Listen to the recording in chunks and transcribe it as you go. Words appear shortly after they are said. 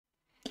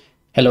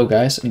Hello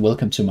guys, and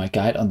welcome to my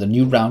guide on the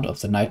new round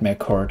of the Nightmare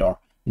Corridor.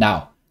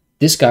 Now,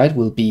 this guide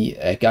will be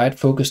a guide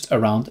focused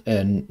around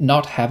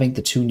not having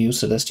the two new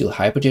Celestial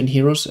Hypergen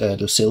heroes,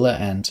 Lucilla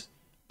and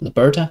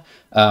Liberta,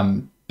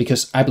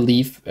 because I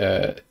believe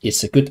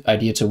it's a good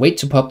idea to wait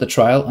to pop the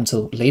trial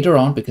until later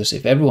on, because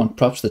if everyone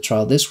pops the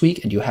trial this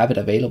week and you have it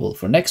available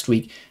for next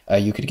week,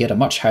 you could get a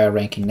much higher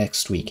ranking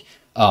next week.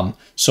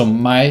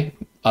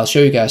 I'll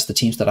show you guys the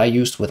teams that I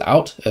used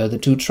without the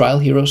two trial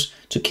heroes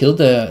to kill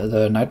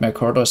the Nightmare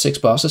Corridor 6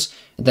 bosses.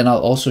 And then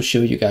I'll also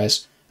show you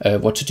guys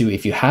what to do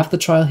if you have the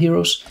trial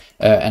heroes.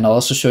 And I'll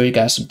also show you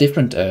guys some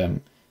different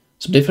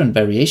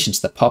variations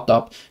that popped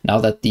up now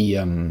that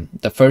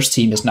the first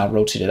team is now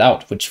rotated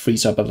out, which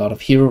frees up a lot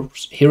of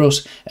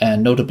heroes.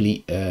 And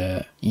notably,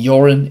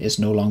 Yorin is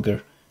no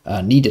longer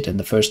needed in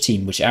the first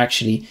team, which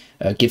actually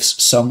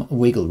gives some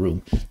wiggle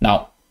room.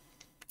 Now,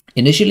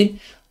 initially,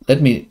 let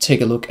me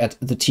take a look at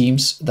the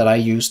teams that I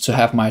used to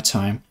have my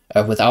time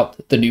without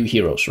the new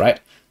heroes, right?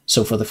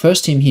 So for the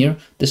first team here,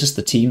 this is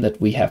the team that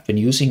we have been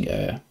using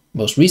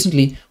most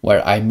recently,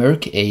 where I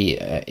merc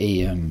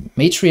a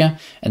Matria,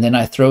 and then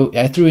I threw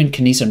in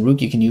Kinesis and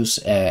Rook. You can use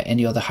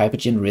any other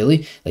Hypergen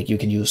really, like you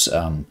can use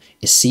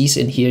Aziz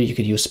in here, you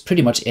could use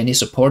pretty much any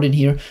support in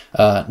here.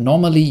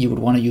 Normally you would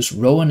want to use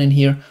Rowan in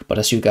here, but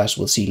as you guys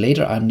will see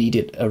later,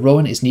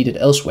 Rowan is needed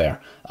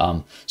elsewhere.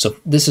 So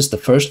this is the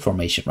first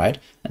formation, right?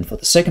 And for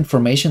the second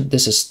formation,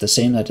 this is the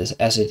same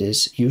as it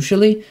is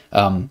usually.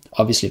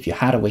 Obviously, if you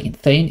had Awakened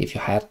Thane, if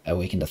you had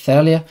Awakened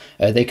Athalia,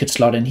 they could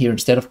slot in here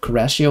instead of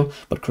Coragio,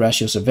 but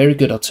Coragio is a very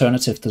good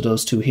alternative to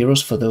those two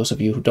heroes for those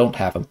of you who don't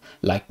have them,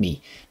 like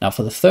me. Now,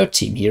 for the third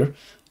team here,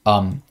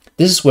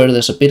 this is where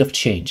there's a bit of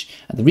change.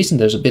 And the reason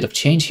there's a bit of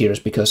change here is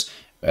because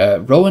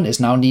Rowan is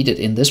now needed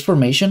in this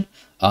formation,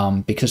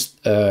 because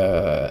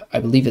I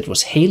believe it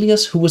was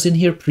Helios who was in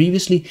here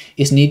previously,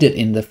 is needed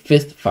in the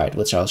fifth fight,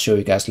 which I'll show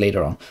you guys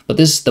later on. But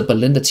this is the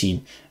Belinda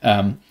team.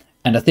 And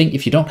I think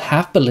if you don't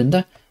have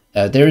Belinda,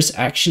 there is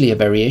actually a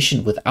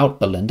variation without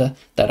Belinda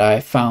that I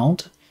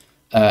found.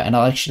 And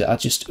I'll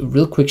just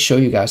real quick show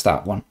you guys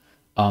that one.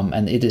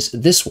 And it is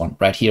this one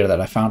right here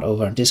that I found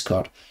over on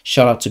Discord.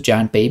 Shout out to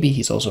Giant Baby,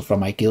 he's also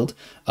from my guild.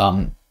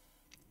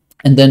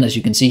 And then, as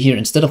you can see here,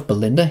 instead of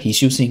Belinda,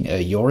 he's using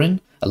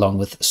Yorin along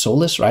with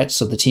Solus, right?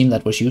 So the team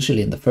that was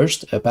usually in the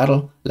first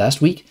battle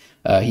last week,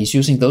 he's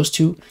using those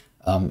two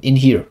in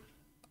here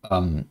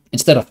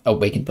instead of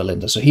Awakened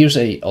Belinda. So here's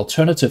a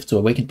alternative to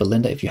Awakened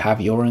Belinda if you have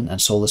Yorin and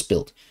Solus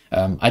built.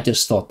 I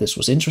just thought this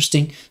was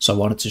interesting, so I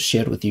wanted to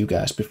share it with you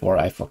guys before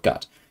I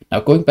forgot. Now,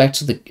 going back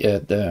to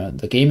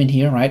the game in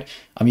here, right?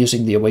 I'm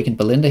using the Awakened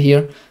Belinda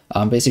here.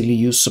 Basically,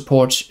 use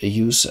support,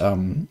 use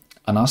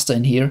Anasta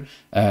in here,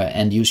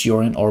 and use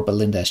Yorin or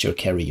Belinda as your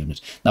carry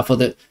unit. Now for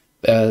the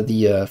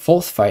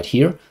fourth fight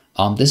here,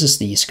 this is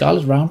the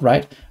Scarlet round,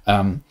 right?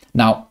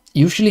 Now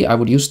usually I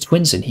would use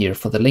Twins in here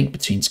for the link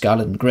between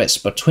Scarlet and Gress,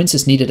 but Twins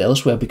is needed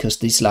elsewhere because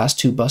these last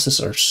two bosses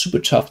are super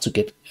tough to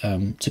get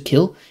to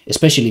kill,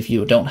 especially if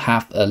you don't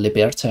have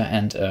Liberta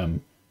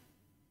and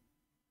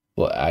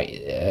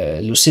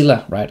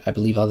Lucilla, right? I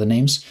believe are the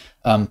names,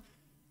 and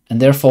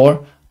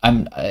therefore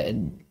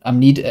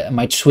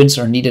my Twins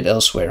are needed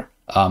elsewhere.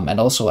 And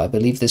also, I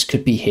believe this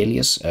could be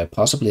Helios,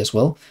 possibly as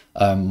well.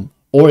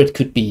 Or it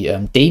could be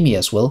Damia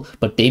as well,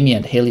 but Damia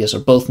and Helios are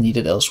both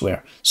needed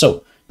elsewhere.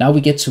 So now we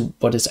get to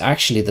what is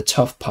actually the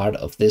tough part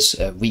of this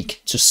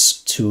week to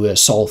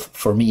solve,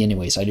 for me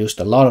anyways. I used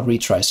a lot of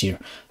retries here.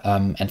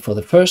 And for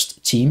the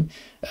first team,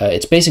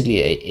 it's basically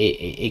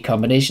a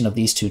combination of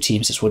these two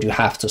teams is what you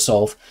have to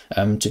solve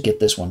to get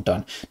this one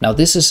done. Now,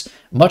 this is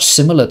much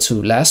similar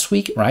to last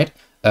week, right?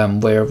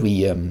 Where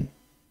we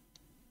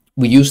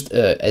used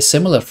a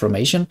similar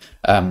formation,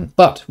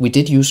 but we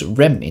did use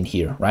Rem in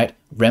here, right?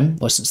 Rem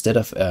was instead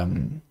of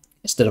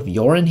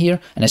Yorin here,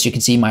 and as you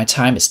can see, my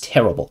time is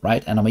terrible,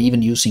 right? And I'm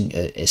even using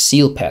a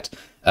seal pet.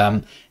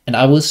 And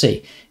I will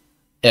say,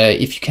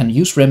 if you can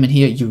use Rem in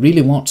here, you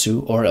really want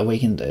to, or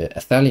Awakened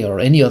Athalia or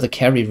any other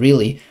carry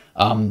really.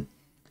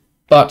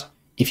 But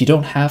if you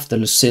don't have the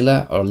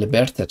Lucilla or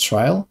Liberta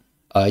trial,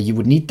 you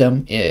would need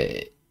them.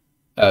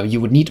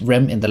 You would need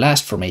Rem in the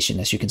last formation.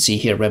 As you can see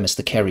here, Rem is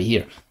the carry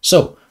here.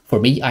 So for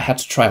me, I had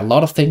to try a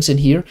lot of things in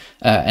here,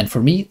 and for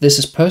me, this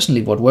is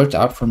personally what worked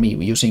out for me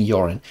using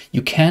Yorin.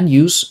 You can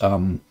use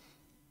Mulan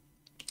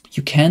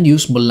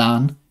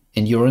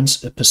in Yorin's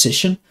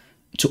position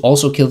to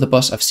also kill the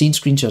boss. I've seen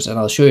screenshots, and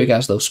I'll show you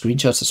guys those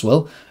screenshots as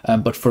well.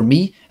 But for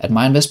me, at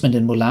my investment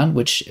in Mulan,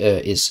 which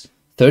is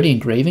 30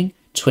 engraving,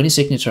 20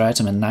 signature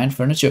item, and 9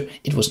 furniture,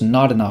 it was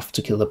not enough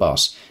to kill the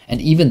boss.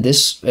 And even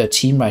this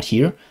team right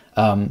here,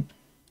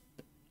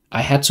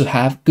 I had to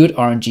have good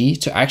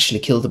RNG to actually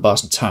kill the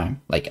boss in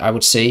time. Like, I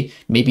would say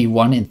maybe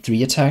 1 in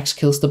 3 attacks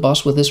kills the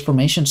boss with this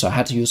formation, so I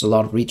had to use a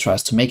lot of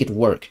retries to make it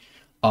work.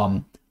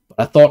 But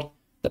I thought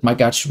that my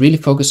guide should really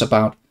focus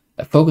on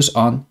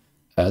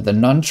the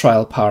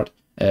non-trial part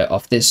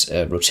of this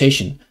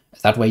rotation.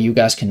 That way you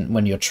guys can,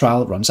 when your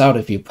trial runs out,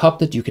 if you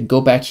popped it, you can go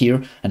back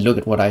here and look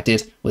at what I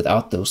did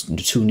without those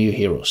two new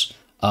heroes.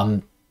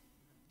 Now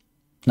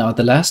at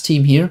the last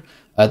team here,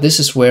 this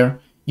is where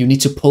you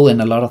need to pull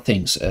in a lot of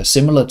things,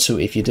 similar to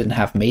if you didn't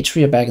have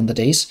Matria back in the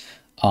days.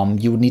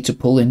 You would need to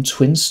pull in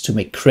twins to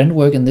make Kren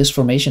work in this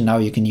formation. Now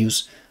you can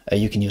use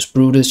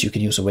Brutus, you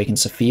can use Awakened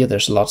Sophia.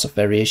 There's lots of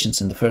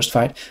variations in the first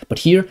fight, but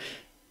here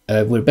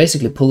we're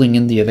basically pulling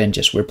in the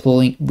Avengers. We're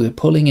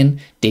pulling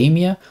in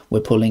Damia, we're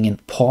pulling in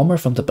Palmer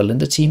from the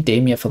Belinda team,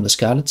 Damia from the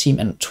Scarlet team,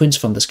 and twins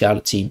from the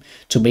Scarlet team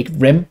to make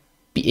Rem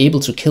be able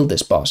to kill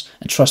this boss.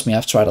 And trust me,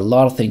 I've tried a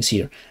lot of things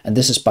here, and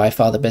this is by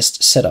far the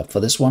best setup for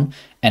this one.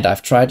 And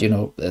I've tried,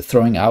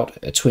 throwing out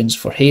twins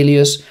for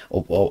Helios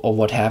or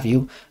what have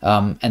you,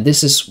 and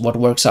this is what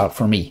works out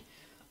for me.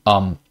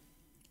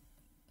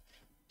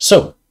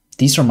 So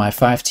these are my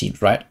 5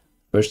 teams, right?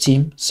 First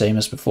team, same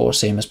as before,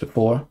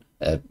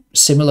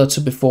 similar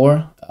to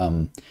before.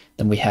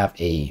 Then we have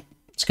a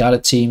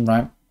Scarlet team,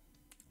 right?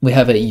 We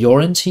have a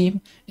Yorin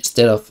team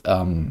instead of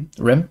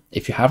Rem.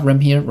 If you have Rem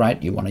here,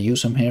 right, you want to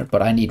use him here,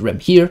 but I need Rem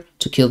here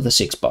to kill the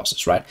 6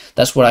 bosses, right?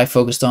 That's what I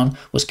focused on,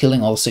 was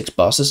killing all 6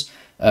 bosses,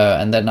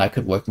 and then I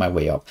could work my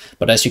way up.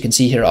 But as you can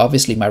see here,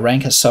 obviously my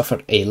rank has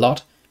suffered a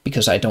lot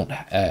because I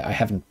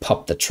haven't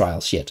popped the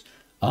trials yet.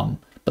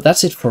 But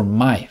that's it for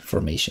my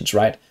formations,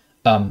 right?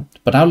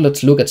 But now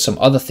let's look at some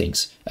other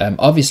things.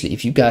 Obviously,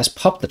 if you guys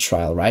pop the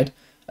trial, right,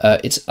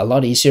 it's a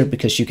lot easier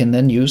because you can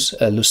then use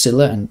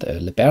Lucilla and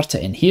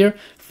Liberta in here,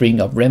 freeing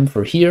up Rem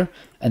for here,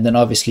 and then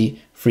obviously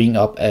freeing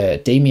up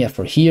Damia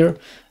for here,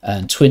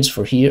 and twins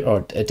for here,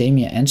 or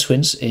Damia and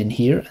twins in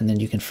here, and then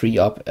you can free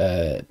up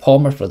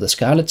Palmer for the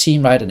Scarlet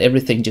team, right, and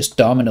everything just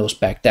dominoes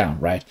back down,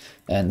 right,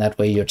 and that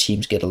way your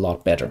teams get a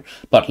lot better.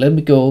 But let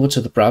me go over to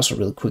the browser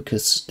real quick,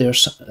 because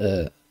there's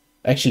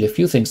actually a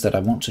few things that I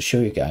want to show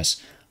you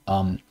guys.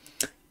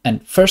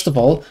 And first of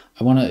all,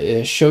 I want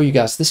to show you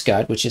guys this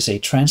guide, which is a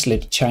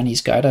translated Chinese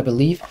guide, I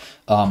believe.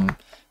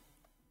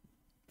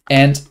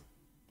 And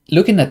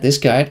looking at this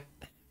guide,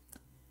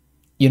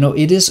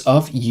 it is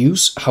of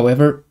use.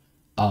 However,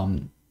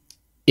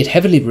 it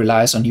heavily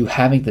relies on you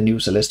having the new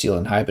Celestial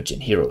and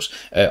Hypergen heroes.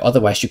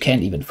 Otherwise, you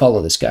can't even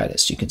follow this guide.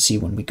 As you can see,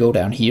 when we go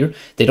down here,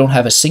 they don't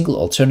have a single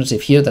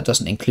alternative here that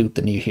doesn't include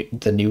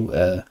the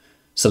new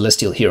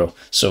Celestial hero.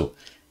 So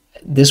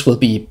this will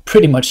be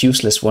pretty much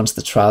useless once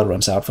the trial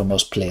runs out for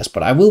most players,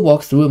 but I will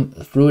walk through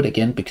it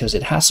again because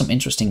it has some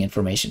interesting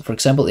information. For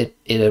example, it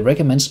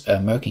recommends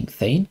merking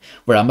Thane,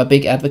 where I'm a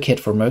big advocate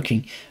for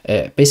merking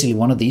basically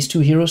one of these 2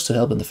 heroes to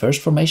help in the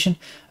first formation.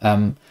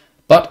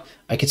 But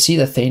I could see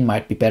that Thane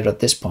might be better at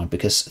this point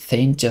because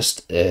Thane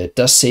just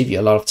does save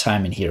you a lot of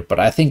time in here. But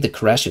I think the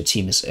Coragio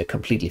team is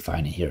completely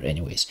fine in here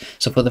anyways.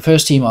 So for the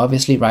first team,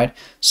 obviously, right,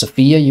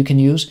 Sophia you can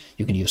use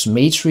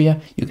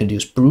Matria, you can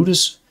use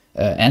Brutus,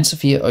 and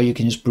Sophia, or you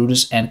can use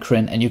Brutus and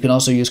Kren, and you can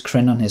also use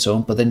Kren on his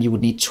own, but then you would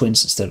need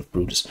twins instead of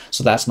Brutus,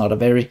 so that's not a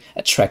very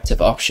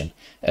attractive option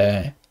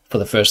for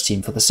the first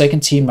team. For the second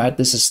team, right,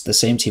 this is the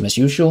same team as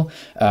usual.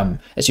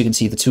 As you can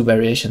see, the 2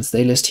 variations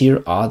they list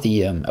here are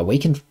the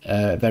Awakened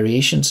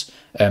variations.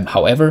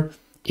 However,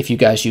 if you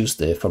guys use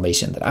the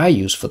formation that I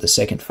use for the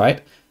second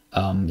fight,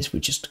 if we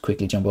just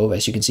quickly jump over,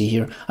 as you can see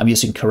here, I'm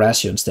using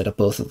Coragio instead of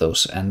both of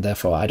those, and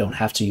therefore I don't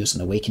have to use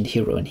an Awakened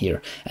hero in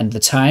here, and the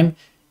time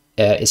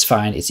is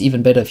fine. It's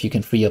even better if you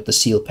can free up the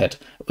Seal Pet,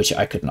 which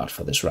I could not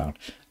for this round.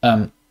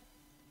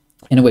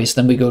 Anyways,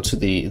 then we go to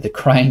the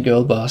Crying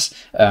Girl boss,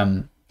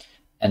 and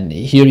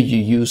here you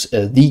use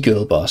the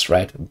girl boss,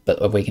 right?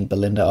 Awakened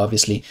Belinda,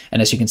 obviously.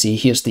 And as you can see,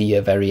 here's the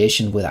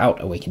variation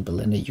without Awakened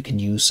Belinda. You can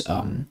use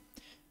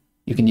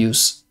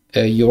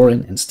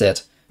Yorin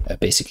instead,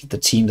 basically the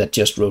team that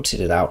just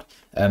rotated out.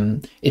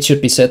 It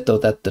should be said though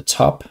that the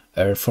top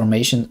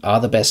formation are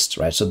the best,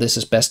 right? So this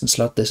is best in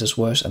slot, this is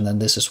worse, and then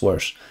this is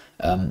worse.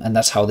 And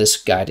that's how this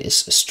guide is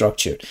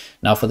structured.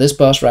 Now for this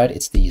boss, right,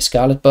 it's the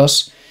Scarlet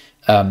boss.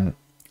 And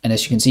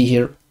as you can see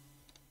here,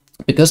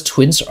 because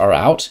twins are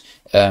out,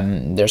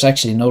 there's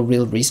actually no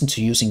real reason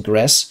to use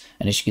Ingress.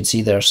 And as you can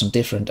see, there are some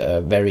different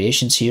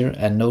variations here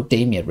and no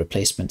Damien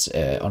replacements,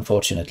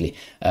 unfortunately.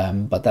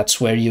 But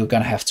that's where you're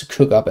going to have to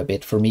cook up a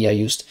bit. For me, I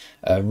used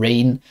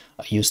Rain,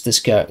 I used this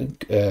guy,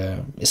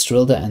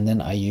 Estrilda, and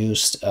then I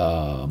used,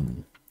 what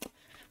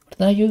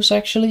did I use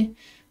actually?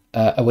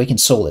 Awakened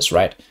Solace,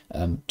 right?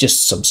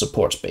 Just some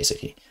supports,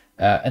 basically.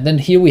 And then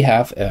here we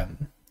have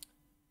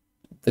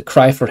the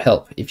Cry for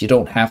Help, if you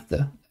don't have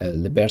the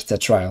Liberta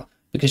trial,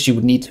 because you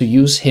would need to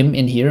use him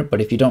in here,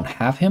 but if you don't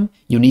have him,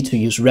 you need to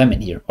use Rem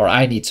in here, or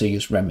I need to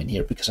use Rem in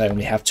here, because I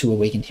only have 2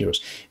 Awakened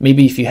heroes.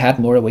 Maybe if you had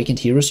more Awakened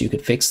heroes, you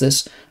could fix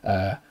this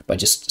by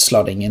just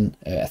slotting in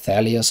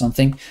Athalia or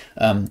something,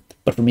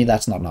 but for me,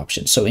 that's not an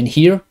option. So in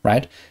here,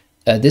 right,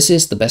 this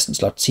is the best in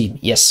slot team,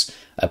 yes,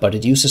 but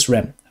it uses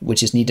Rem,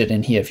 which is needed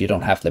in here if you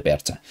don't have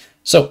Liberta.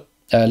 So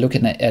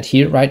looking at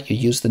here, right, you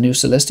use the new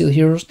Celestial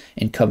heroes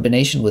in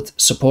combination with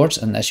supports,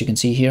 and as you can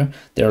see here,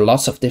 there are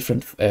lots of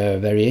different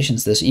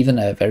variations. There's even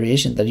a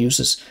variation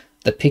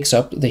that picks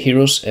up the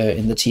heroes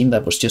in the team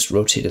that was just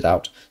rotated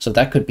out. So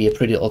that could be a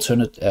pretty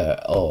alternate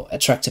or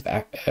attractive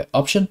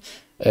option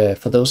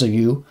for those of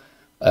you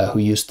who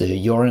used the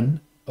Yorin.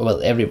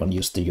 Well, everyone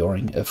used the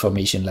Yorin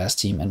formation last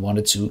team and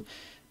wanted to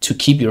to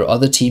keep your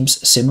other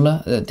teams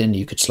similar, then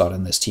you could slot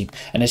in this team.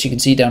 And as you can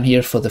see down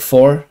here for the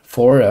four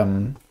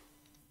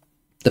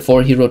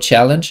hero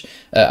challenge,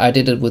 I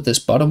did it with this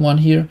bottom one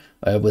here,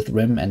 with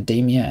Rem and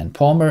Damia and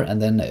Palmer,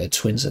 and then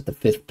twins at the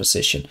 5th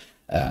position,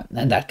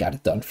 and that got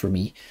it done for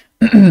me.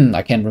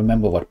 I can't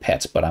remember what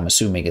pet, but I'm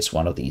assuming it's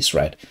one of these,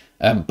 right?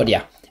 But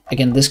yeah,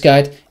 again, this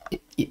guide,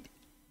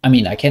 I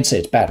mean, I can't say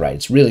it's bad, right?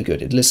 It's really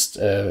good. It lists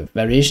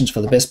variations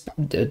for the best,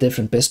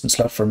 different best and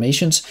slot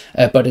formations,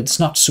 but it's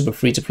not super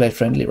free-to-play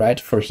friendly, right?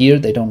 For here,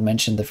 they don't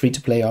mention the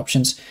free-to-play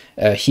options.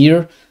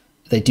 Here,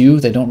 they do.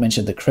 They don't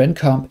mention the Kren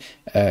comp.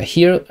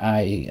 Here,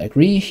 I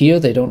agree. Here,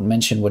 they don't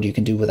mention what you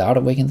can do without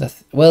Awaken the...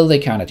 well, they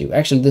kind of do.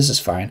 Actually, this is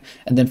fine.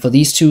 And then for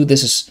these two,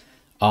 this is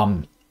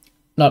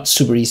not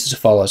super easy to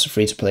follow as a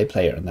free-to-play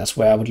player, and that's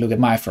where I would look at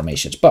my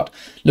formations. But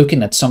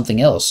looking at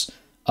something else,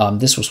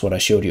 this was what I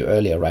showed you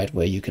earlier, right,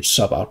 where you could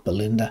sub out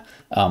Belinda,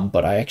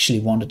 but I actually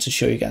wanted to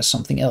show you guys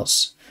something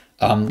else,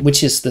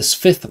 which is this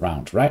 5th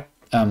round, right?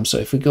 So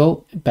if we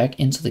go back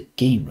into the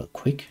game real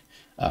quick,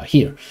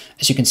 here,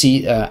 as you can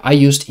see, I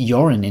used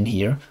Yorin in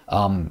here,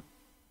 and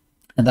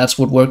that's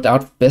what worked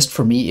out best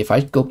for me. If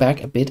I go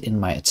back a bit in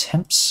my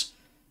attempts,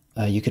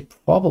 you could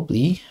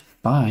probably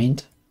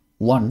find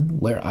one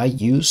where I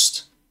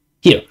used,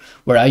 here,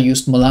 where I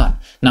used Mulan.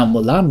 Now,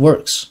 Mulan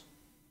works,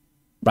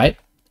 right?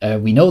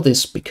 We know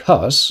this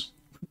because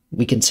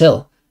we can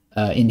tell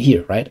in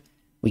here, right?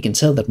 We can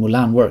tell that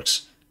Mulan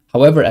works.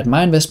 However, at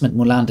my investment,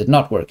 Mulan did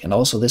not work, and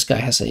also this guy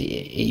has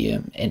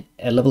a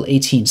level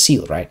 18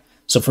 seal, right?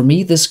 So for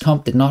me, this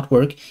comp did not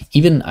work.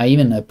 I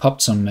even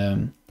popped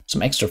some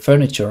extra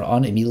furniture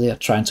on Emilia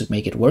trying to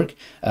make it work,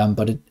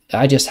 but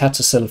I just had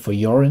to settle for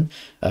Yorin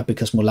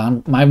because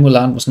my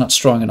Mulan was not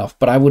strong enough.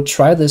 But I would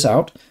try this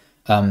out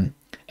a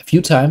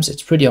few times.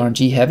 It's pretty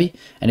RNG heavy,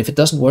 and if it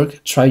doesn't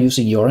work, try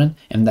using Yorin.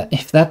 And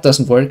if that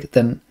doesn't work,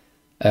 then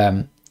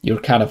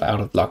you're kind of out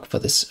of luck for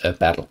this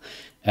battle.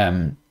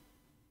 So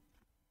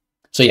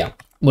yeah,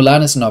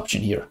 Mulan is an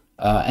option here.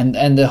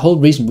 And the whole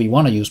reason we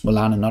want to use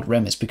Mulan and not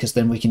Rem is because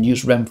then we can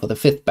use Rem for the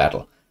 5th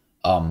battle,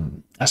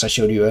 as I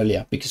showed you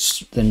earlier,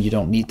 because then you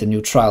don't need the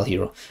new trial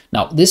hero.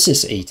 Now, this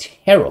is a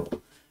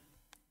terrible...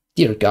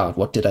 dear God,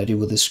 what did I do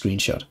with this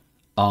screenshot?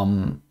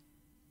 I'm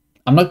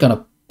not going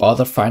to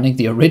bother finding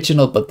the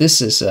original, but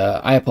this is...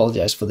 I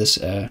apologize for this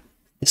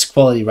this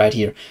quality right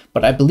here.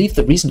 But I believe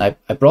the reason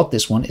I brought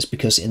this one is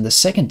because in the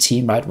second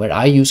team, right, where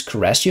I use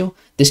Carrasio,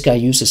 this guy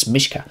uses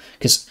Mishka.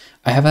 Because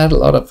I have had a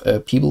lot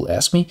of people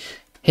ask me,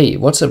 hey,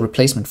 what's a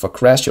replacement for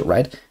Carrasio,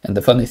 right? And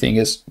the funny thing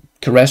is,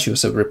 Carrasio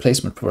is a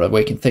replacement for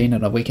Awaken Thane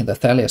and Awaken the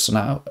Thalia. So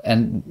now,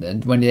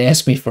 and when they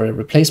asked me for a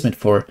replacement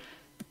for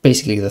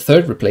basically the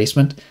 3rd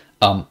replacement,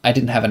 I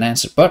didn't have an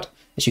answer. But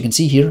as you can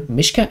see here,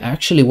 Mishka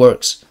actually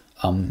works.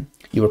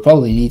 You will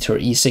probably need her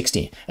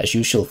E60 as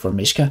usual for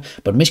Mishka,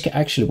 but Mishka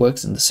actually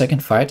works in the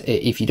second fight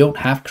if you don't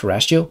have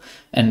Carrasio,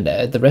 and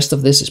the rest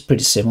of this is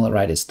pretty similar,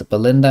 right? It's the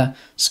Belinda,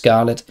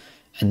 Scarlet,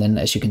 and then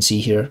as you can see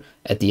here,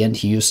 at the end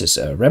he uses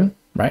Rem,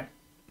 right?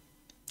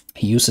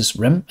 He uses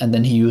Rem, and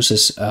then he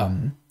uses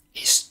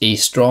a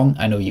strong,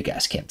 I know you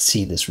guys can't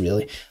see this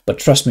really, but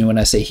trust me when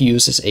I say he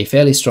uses a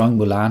fairly strong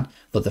Mulan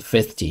for the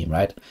 5th team,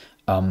 right?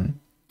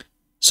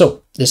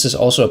 So this is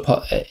also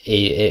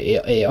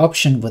a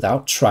option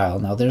without trial.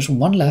 Now there's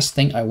one last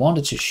thing I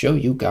wanted to show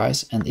you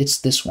guys, and it's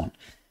this one.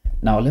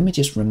 Now let me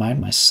just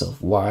remind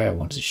myself why I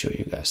wanted to show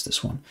you guys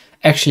this one.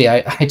 Actually,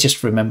 I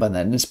just remember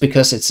that, and it's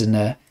because it's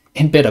in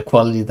better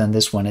quality than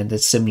this one, and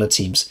it's similar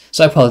teams.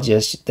 So I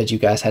apologize that you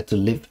guys had to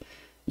live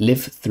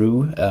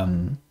through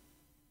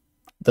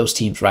those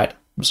teams, right?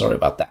 I'm sorry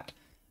about that.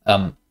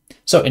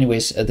 So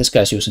anyways, this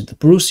guy's using the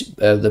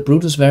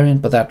Brutus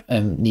variant, but that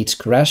needs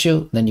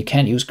Carrasio. Then you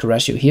can't use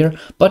Carrasio here,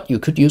 but you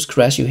could use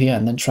Carrasio here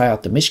and then try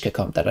out the Mishka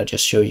comp that I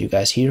just showed you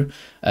guys here.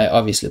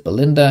 Obviously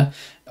Belinda,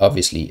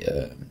 obviously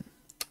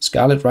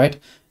Scarlet, right?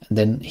 And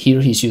then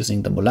here he's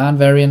using the Mulan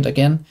variant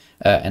again.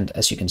 And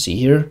as you can see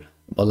here,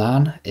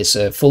 Mulan is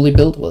fully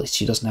built. Well,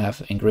 she doesn't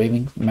have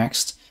engraving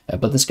maxed,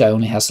 but this guy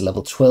only has a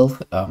level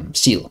 12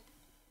 seal.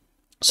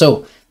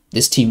 So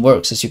this team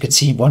works, as you can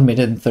see, 1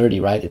 minute and 30,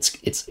 right?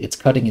 It's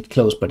cutting it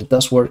close, but it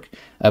does work.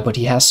 But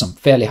he has some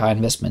fairly high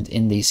investment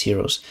in these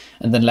heroes.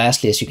 And then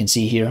lastly, as you can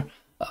see here,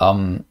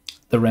 the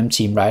Rem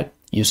team, right,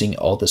 using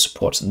all the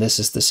supports. And this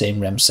is the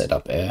same Rem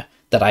setup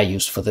that I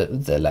used for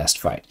the last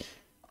fight.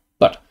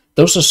 But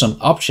those are some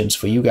options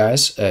for you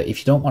guys. If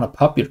you don't want to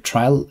pop your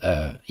trial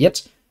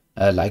yet,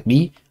 like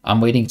me, I'm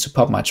waiting to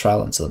pop my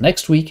trial until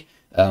next week.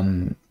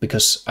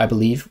 Because I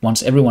believe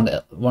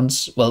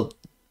well,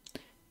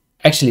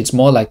 actually, it's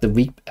more like the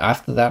week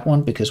after that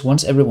one, because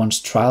once everyone's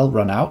trial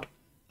run out,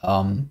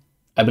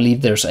 I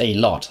believe there's a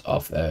lot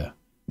of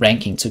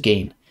ranking to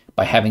gain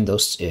by having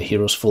those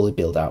heroes fully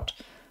built out.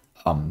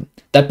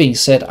 That being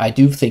said, I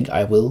do think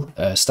I will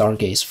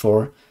stargaze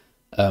for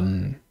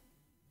the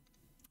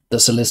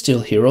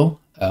Celestial hero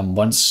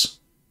once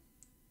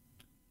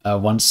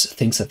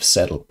things have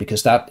settled,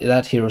 because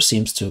that hero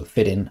seems to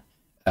fit in.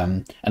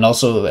 And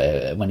also,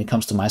 when it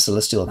comes to my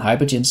Celestial and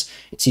Hypergens,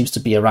 it seems to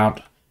be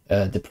around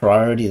the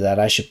priority that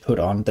I should put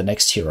on the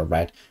next hero,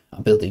 right?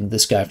 I'm building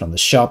this guy from the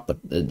shop, but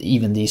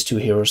even these two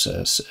heroes,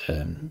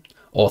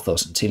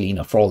 Orthos and Tilene,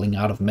 are falling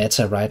out of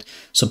meta, right?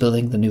 So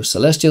building the new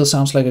Celestial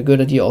sounds like a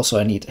good idea. Also,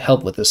 I need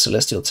help with the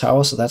Celestial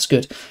Tower, so that's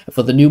good.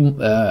 For the new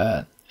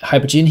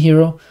Hypergene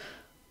hero,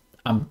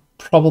 I'm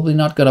probably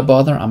not gonna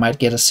bother. I might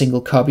get a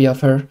single copy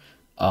of her,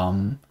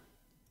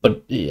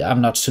 but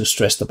I'm not too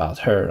stressed about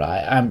her.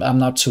 I'm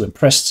not too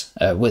impressed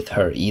with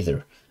her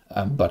either.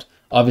 But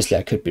obviously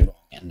I could be wrong,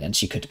 and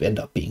she could end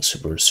up being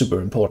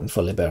super important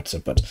for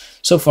Liberta. But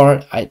so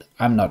far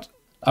I'm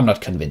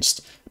not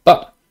convinced.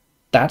 But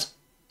that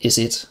is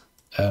it.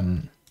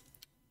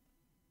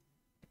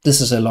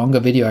 This is a longer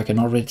video, I can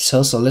already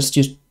tell, so let's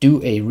just do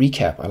a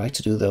recap. I like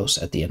to do those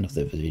at the end of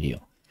the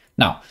video.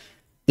 Now,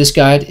 this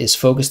guide is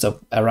focused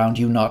around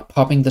you not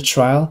popping the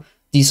trial.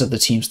 These are the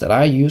teams that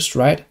I used,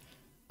 right?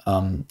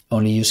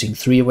 Only using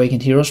 3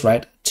 awakened heroes,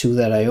 right? 2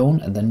 that I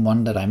own and then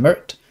 1 that I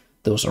merged.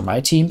 Those are my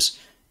teams.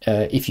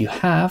 If you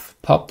have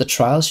popped the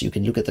trials, you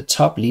can look at the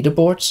top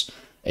leaderboards.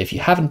 If you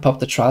haven't popped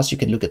the trials, you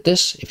can look at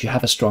this. If you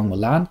have a strong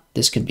Milan,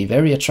 this can be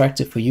very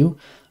attractive for you.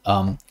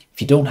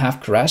 If you don't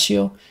have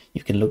Curatio,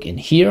 you can look in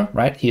here,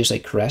 right? Here's a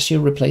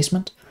Curatio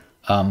replacement.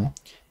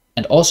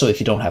 And also, if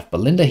you don't have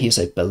Belinda, here's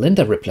a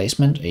Belinda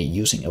replacement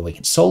using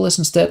Awakened Soulless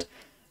instead.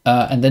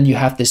 And then you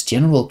have this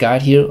general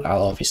guide here.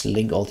 I'll obviously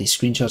link all these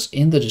screenshots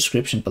in the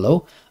description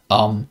below.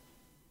 And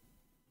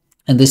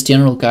this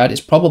general guide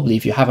is probably,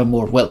 if you have a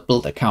more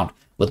well-built account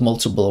with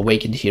multiple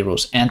awakened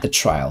heroes and the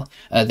trial,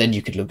 then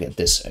you could look at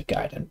this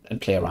guide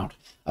and play around.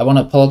 I want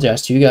to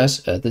apologize to you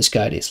guys. This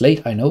guide is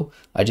late, I know.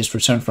 I just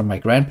returned from my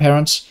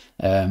grandparents.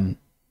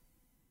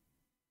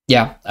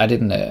 Yeah, I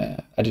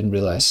didn't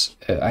realize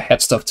I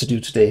had stuff to do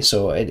today,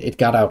 so it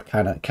got out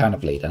kind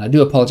of late, and I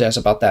do apologize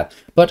about that.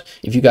 But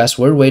if you guys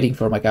were waiting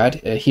for my guide,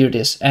 here it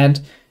is.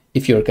 And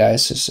if your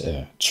guys'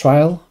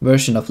 trial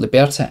version of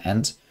Liberta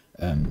and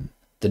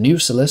the new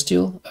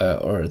Celestial,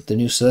 or the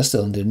new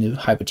Celestial and the new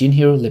Hypergene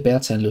hero,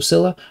 Liberta and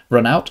Lucilla,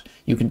 run out,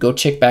 you can go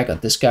check back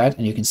at this guide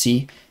and you can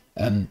see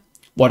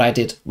what I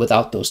did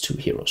without those 2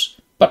 heroes.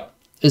 But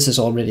this is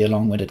already a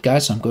long-winded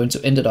guide, so I'm going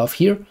to end it off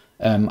here.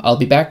 I'll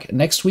be back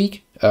next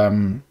week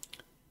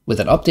with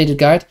an updated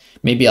guide.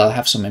 Maybe I'll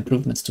have some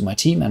improvements to my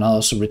team, and I'll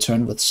also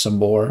return with some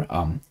more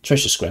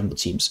Treasure Scramble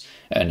teams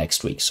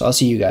next week. So I'll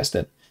see you guys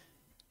then.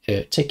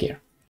 Take care.